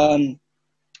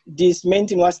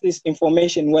dismantling what's this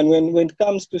information when it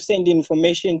comes to sending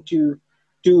information to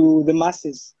the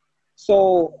masses.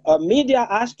 So media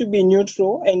has to be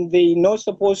neutral, and they're not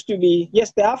supposed to be,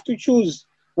 yes, they have to choose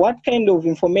what kind of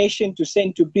information to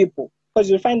send to people, because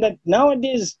you'll find that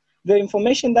nowadays the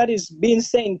information that is being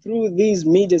sent through these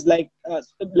medias like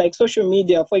social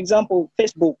media, for example,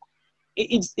 Facebook,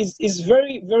 it's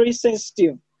very, very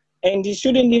sensitive, and it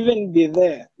shouldn't even be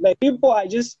there. Like, people are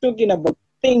just talking about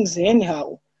things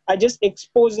anyhow, are just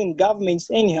exposing governments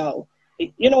anyhow.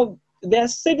 You know, there are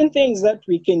certain things that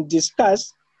we can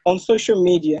discuss on social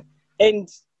media, and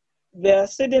there are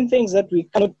certain things that we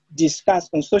cannot discuss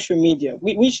on social media,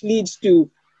 which leads to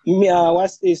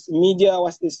which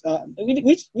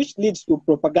leads to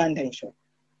propaganda, in short.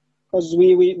 Because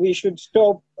we should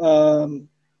stop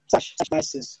such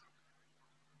vices.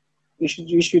 We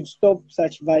should stop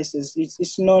such vices.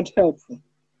 It's not helpful.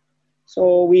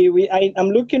 So I'm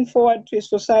looking forward to a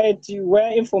society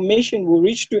where information will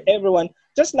reach to everyone.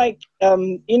 Just like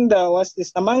amongst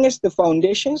the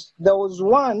foundations, there was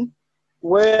one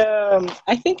where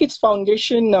I think it's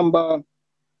foundation number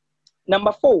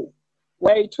 4,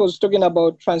 where it was talking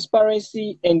about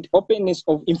transparency and openness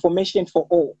of information for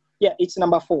all. Yeah, it's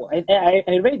number 4.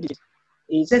 I read it.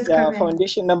 It's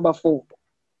foundation number 4.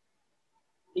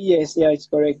 Yes, yeah, it's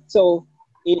correct. So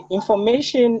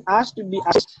information has to be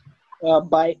asked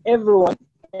by everyone,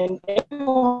 and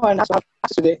everyone has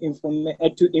access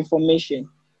to information.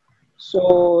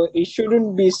 So it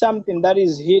shouldn't be something that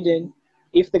is hidden.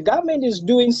 If the government is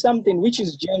doing something which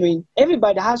is genuine,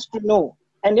 everybody has to know,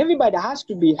 and everybody has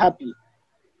to be happy.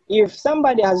 If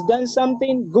somebody has done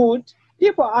something good,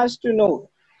 people has to know.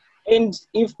 And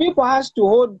if people has to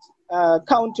hold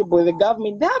accountable the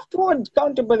government, they have to hold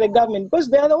accountable the government, because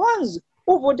they are the ones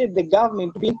who voted the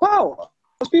government to be in power.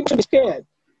 Because people should be scared.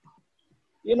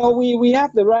 You know, we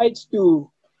have the right to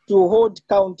hold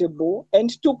accountable and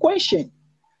to question,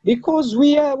 because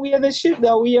we are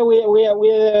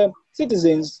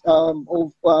citizens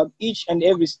of each and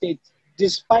every state,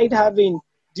 despite having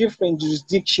different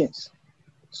jurisdictions.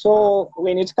 So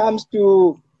when it comes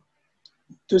to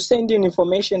to sending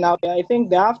information out there, I think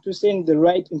they have to send the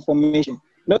right information,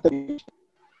 not the,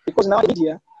 because now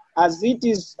media, as it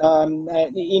is,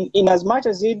 in as much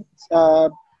as it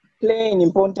play an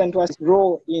important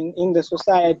role in the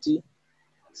society,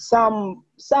 some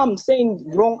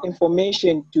send wrong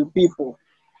information to people,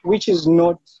 which is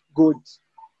not good.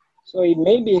 So it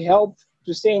may be helpful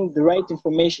to send the right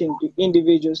information to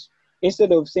individuals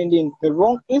instead of sending the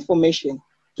wrong information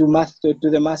to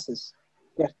the masses.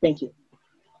 Yeah, thank you.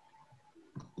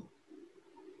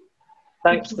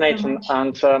 Thanks, Nathan.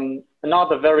 And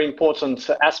another very important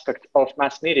aspect of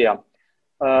mass media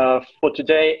for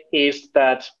today is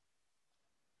that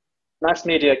mass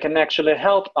media can actually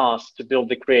help us to build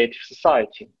the creative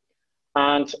society.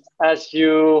 And as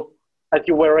you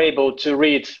were able to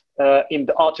read in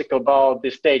the article about the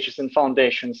stages and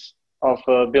foundations of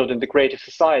building the creative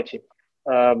society,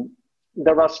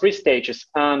 there are 3 stages.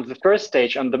 And the first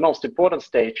stage and the most important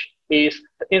stage is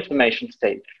the information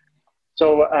stage. So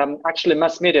actually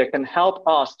mass media can help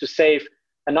us to save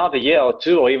another year or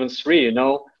 2 or even 3, you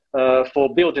know,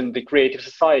 for building the creative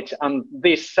society. And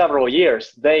these several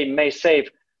years, they may save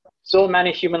so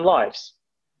many human lives.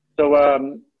 So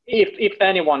if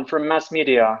anyone from mass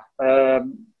media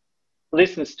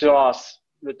listens to us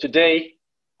today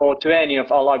or to any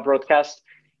of our live broadcasts,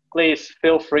 please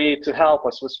feel free to help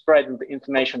us with spreading the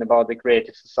information about the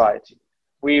creative society.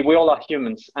 We all are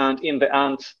humans, and in the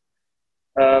end,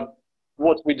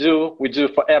 what we do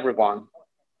for everyone.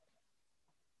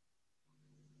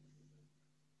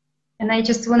 And I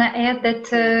just want to add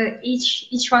that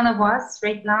each one of us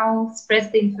right now spreads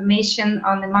the information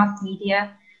on the mass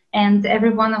media, and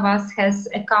every one of us has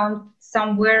account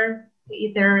somewhere,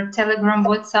 either Telegram,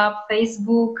 WhatsApp,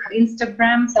 Facebook,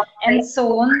 Instagram, and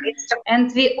so on.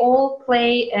 And we all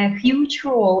play a huge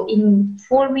role in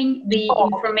forming the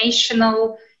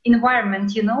informational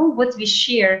environment. You know, what we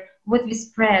share, what we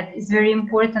spread is very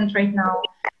important right now.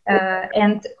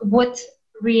 And what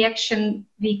reaction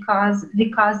we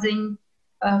causing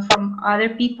from other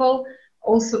people,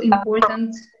 also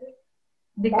important,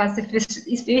 because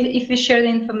if we share the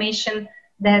information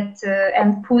that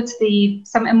and put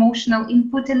some emotional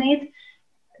input in it,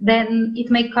 then it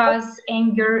may cause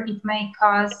anger, it may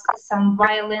cause some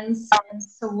violence, and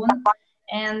so on.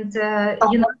 And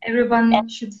you know, everyone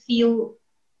should feel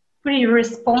pretty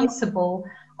responsible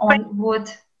on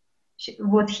what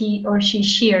he or she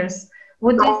shares.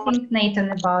 What do you think,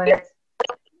 Nathan, about it?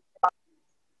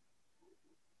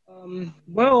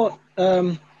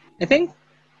 I think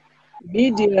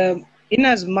media, in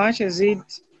as much as it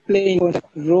playing a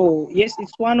role, yes,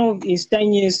 it's one of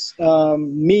instantaneous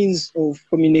means of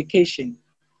communication.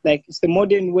 Like, it's the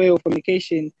modern way of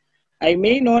communication. I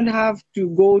may not have to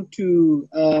go to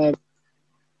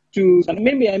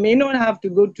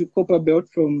Copperbelt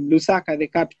from Lusaka, the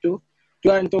capital,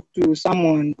 to and talk to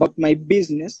someone about my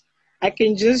business. I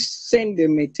can just send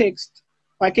them a text.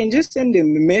 I can just send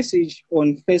them a message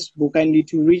on Facebook and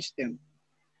it will reach them.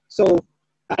 So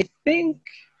I think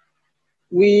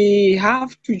we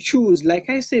have to choose, like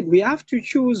I said, we have to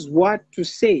choose what to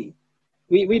say.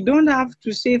 We don't have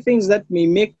to say things that may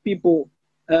make people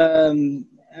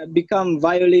become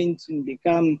violent and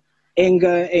become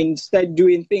anger and start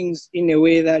doing things in a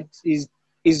way that is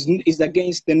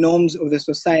against the norms of the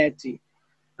society.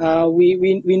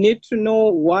 We need to know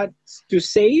what to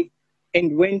say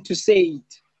and when to say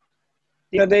it.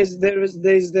 You know, there's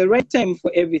the right time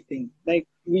for everything. Like,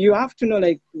 you have to know,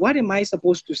 like, what am I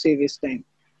supposed to say this time?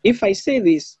 If I say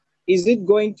this, is it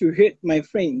going to hurt my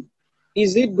friend?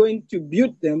 Is it going to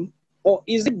build them? Or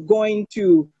is it going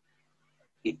to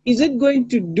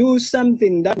do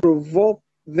something that provoke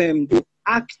them to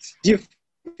act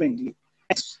differently?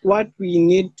 That's what we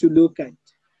need to look at.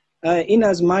 In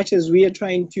as much as we are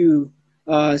trying to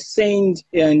send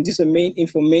and disseminate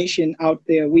information out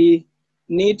there, we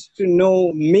need to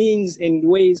know means and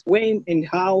ways, when and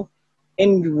how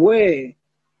and where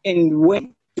and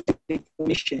when to take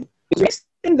information. We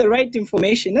send the right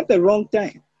information at the wrong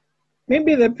time.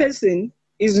 Maybe the person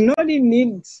is not in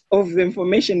need of the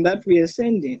information that we are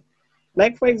sending.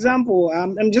 Like, for example,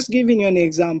 I'm just giving you an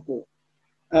example.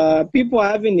 People are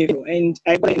having it, and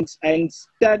I went and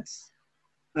start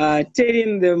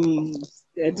telling them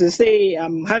to say,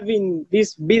 I'm having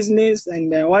this business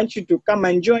and I want you to come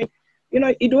and join. You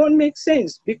know, it won't make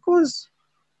sense, because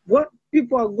what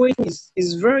people are going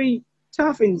is very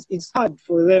tough, and it's hard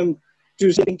for them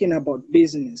to thinking about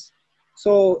business.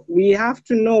 So we have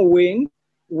to know when,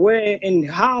 where, and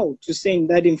how to send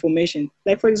that information.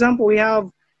 Like, for example, we have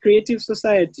Creative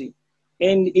Society,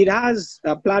 and it has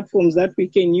platforms that we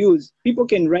can use. People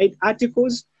can write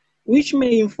articles which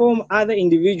may inform other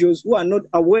individuals who are not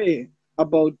aware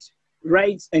about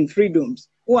rights and freedoms,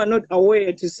 who are not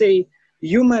aware to say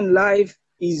human life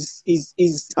is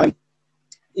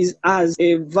as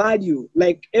a value.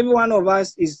 Like every one of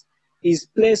us is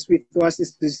placed with us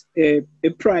is a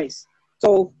price.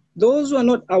 So those who are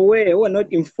not aware, who are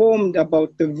not informed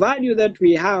about the value that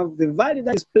we have, the value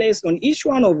that is placed on each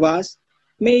one of us,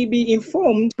 may be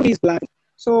informed through this platform.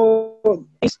 So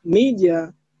this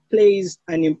media plays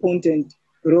an important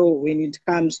role when it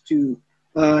comes to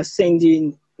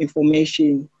sending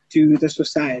information to the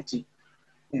society.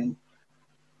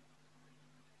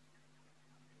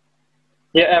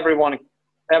 Yeah, everyone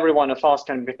of us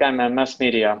can become a mass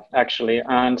media, actually,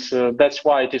 and that's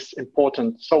why it is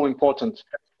important, so important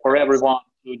for everyone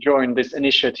to join this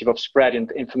initiative of spreading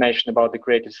the information about the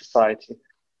Creative Society.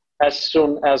 As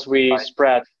soon as we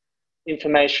spread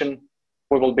information,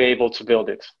 we will be able to build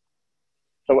it.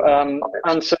 So,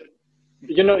 and so,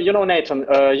 you know, Nathan,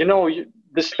 you know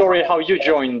the story how you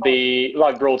joined the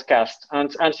live broadcast,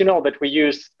 and you know that we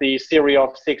used the theory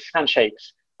of 6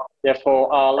 handshakes, for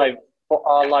our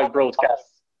live broadcast.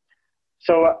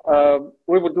 So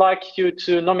we would like you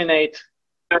to nominate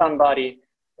somebody.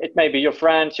 It may be your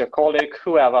friend, your colleague,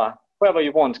 whoever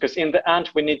you want, because in the end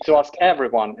we need to ask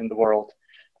everyone in the world.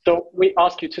 So we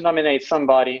ask you to nominate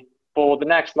somebody for the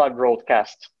next live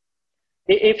broadcast.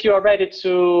 If you are ready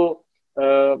to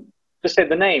say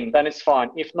the name, then it's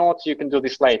fine. If not, you can do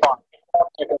this later.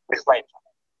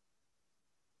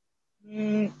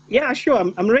 Yeah, sure.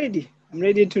 I'm ready. I'm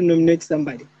ready to nominate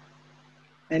somebody.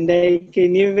 And I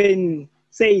can even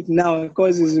say it now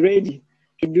because it's ready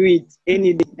to do it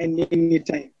any day and any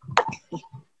time.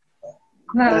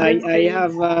 I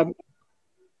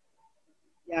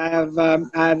have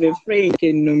a friend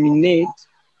can nominate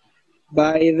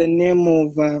by the name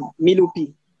of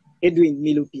Milupi, Edwin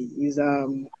Milupi.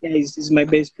 He's my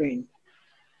best friend,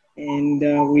 and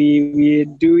we're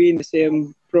doing the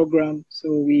same program,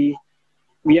 so we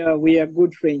are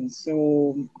good friends.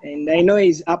 So, and I know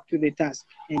he's up to the task,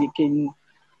 and he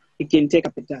can take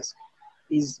up the task.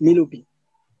 He's Milupi,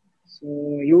 so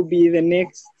you'll be the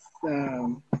next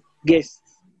guest.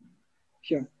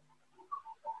 Sure.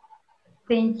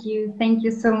 Thank you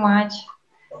so much.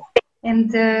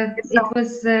 And it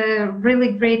was a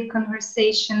really great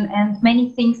conversation, and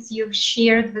many things you've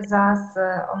shared with us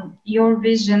on your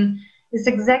vision is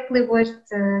exactly what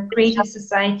Creative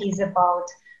Society is about.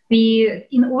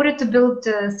 In order to build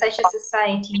such a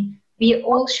society, we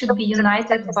all should be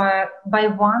united by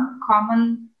one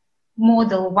common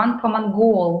model, one common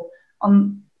goal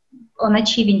on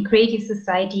achieving Creative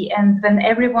Society. And when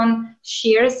everyone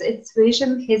shares its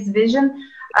vision, his vision,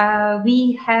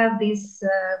 we have this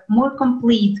more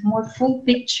complete, more full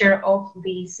picture of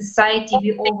the society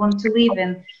we all want to live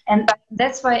in. And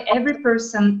that's why every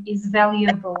person is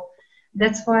valuable.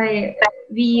 That's why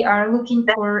we are looking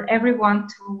for everyone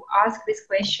to ask this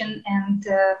question. And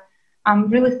I'm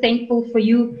really thankful for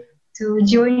you to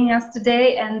joining us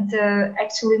today and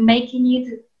actually making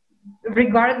it,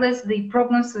 regardless the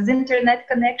problems with internet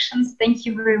connections. Thank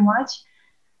you very much.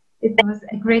 It was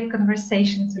a great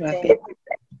conversation today.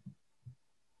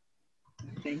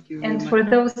 Thank you. And for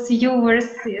those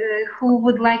viewers who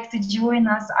would like to join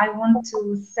us, I want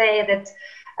to say that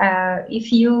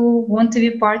if you want to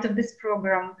be part of this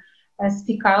program,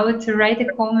 speak out, write a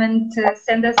comment,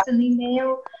 send us an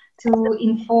email to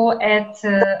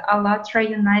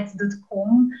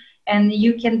info@allatraunites.com, and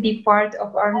you can be part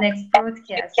of our next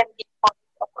broadcast.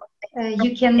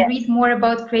 You can read more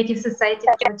about Creative Society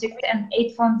Project and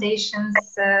 8 foundations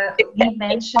we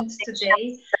mentioned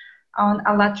today on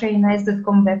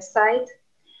allatraunites.com website.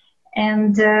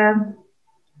 And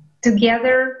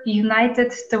together,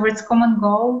 united towards common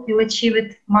goal, we'll achieve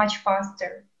it much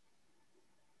faster.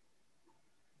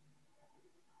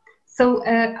 So,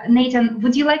 Nathan,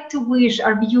 would you like to wish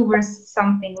our viewers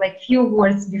something, like few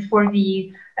words before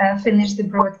we finish the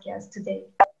broadcast today?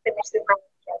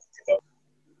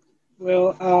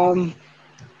 Well,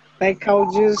 like I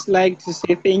would just like to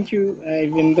say thank you.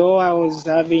 Even though I was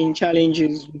having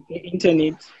challenges with the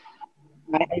internet,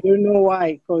 I don't know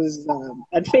why, because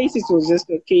at first it was just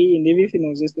okay and everything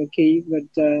was just okay, but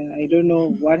I don't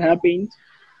know what happened.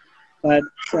 But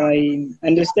I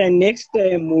understand next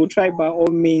time we'll try by all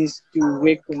means to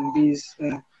work on this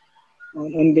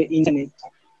on the internet.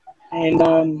 And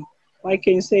what I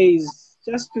can say is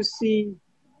just to see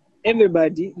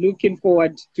everybody looking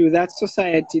forward to that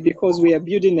society, because we are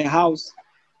building a house.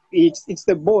 It's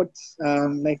the boat,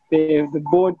 like the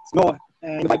boat Noah,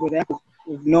 the Bible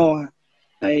of Noah.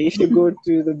 If you go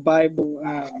to the Bible,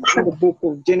 the book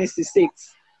of Genesis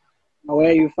 6,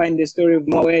 where you find the story of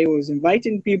Noah, where he was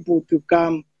inviting people to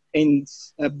come and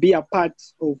be a part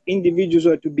of individuals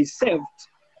or to be saved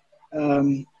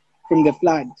from the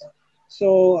flood.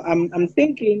 So I'm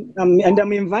thinking, and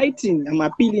I'm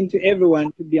appealing to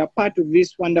everyone to be a part of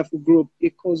this wonderful group,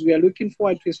 because we are looking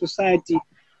forward to a society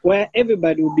where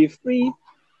everybody will be free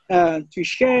to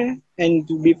share and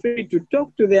to be free to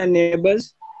talk to their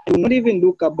neighbors. Will not even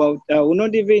will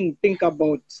not even think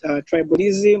about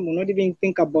tribalism, will not even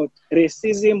think about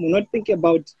racism, will not think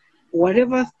about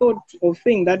whatever thought or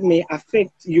thing that may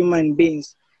affect human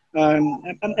beings.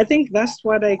 I think that's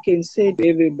what I can say to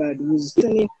everybody who's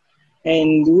listening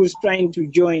and who's trying to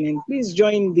join. And please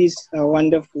join this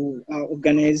wonderful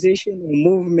organization or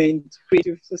movement,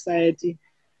 Creative Society,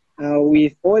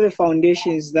 with all the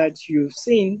foundations that you've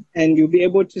seen and you'll be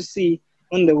able to see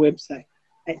on the website.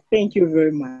 Thank you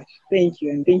very much. Thank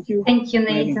you, and thank you. Thank you,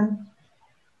 Nathan.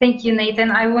 Thank you,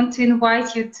 Nathan. I want to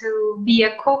invite you to be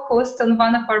a co-host on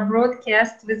one of our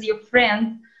broadcasts with your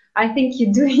friend. I think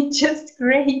you're doing just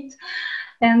great.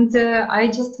 And I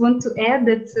just want to add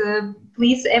that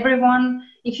please, everyone,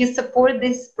 if you support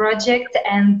this project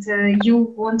and you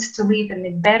want to live in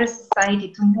a better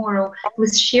society tomorrow,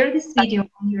 please share this video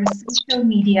on your social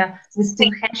media with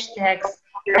two hashtags.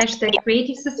 Hashtag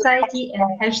Creative Society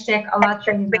and hashtag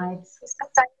Allatra Unites.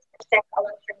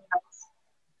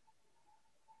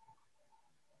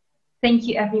 Thank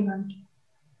you, everyone.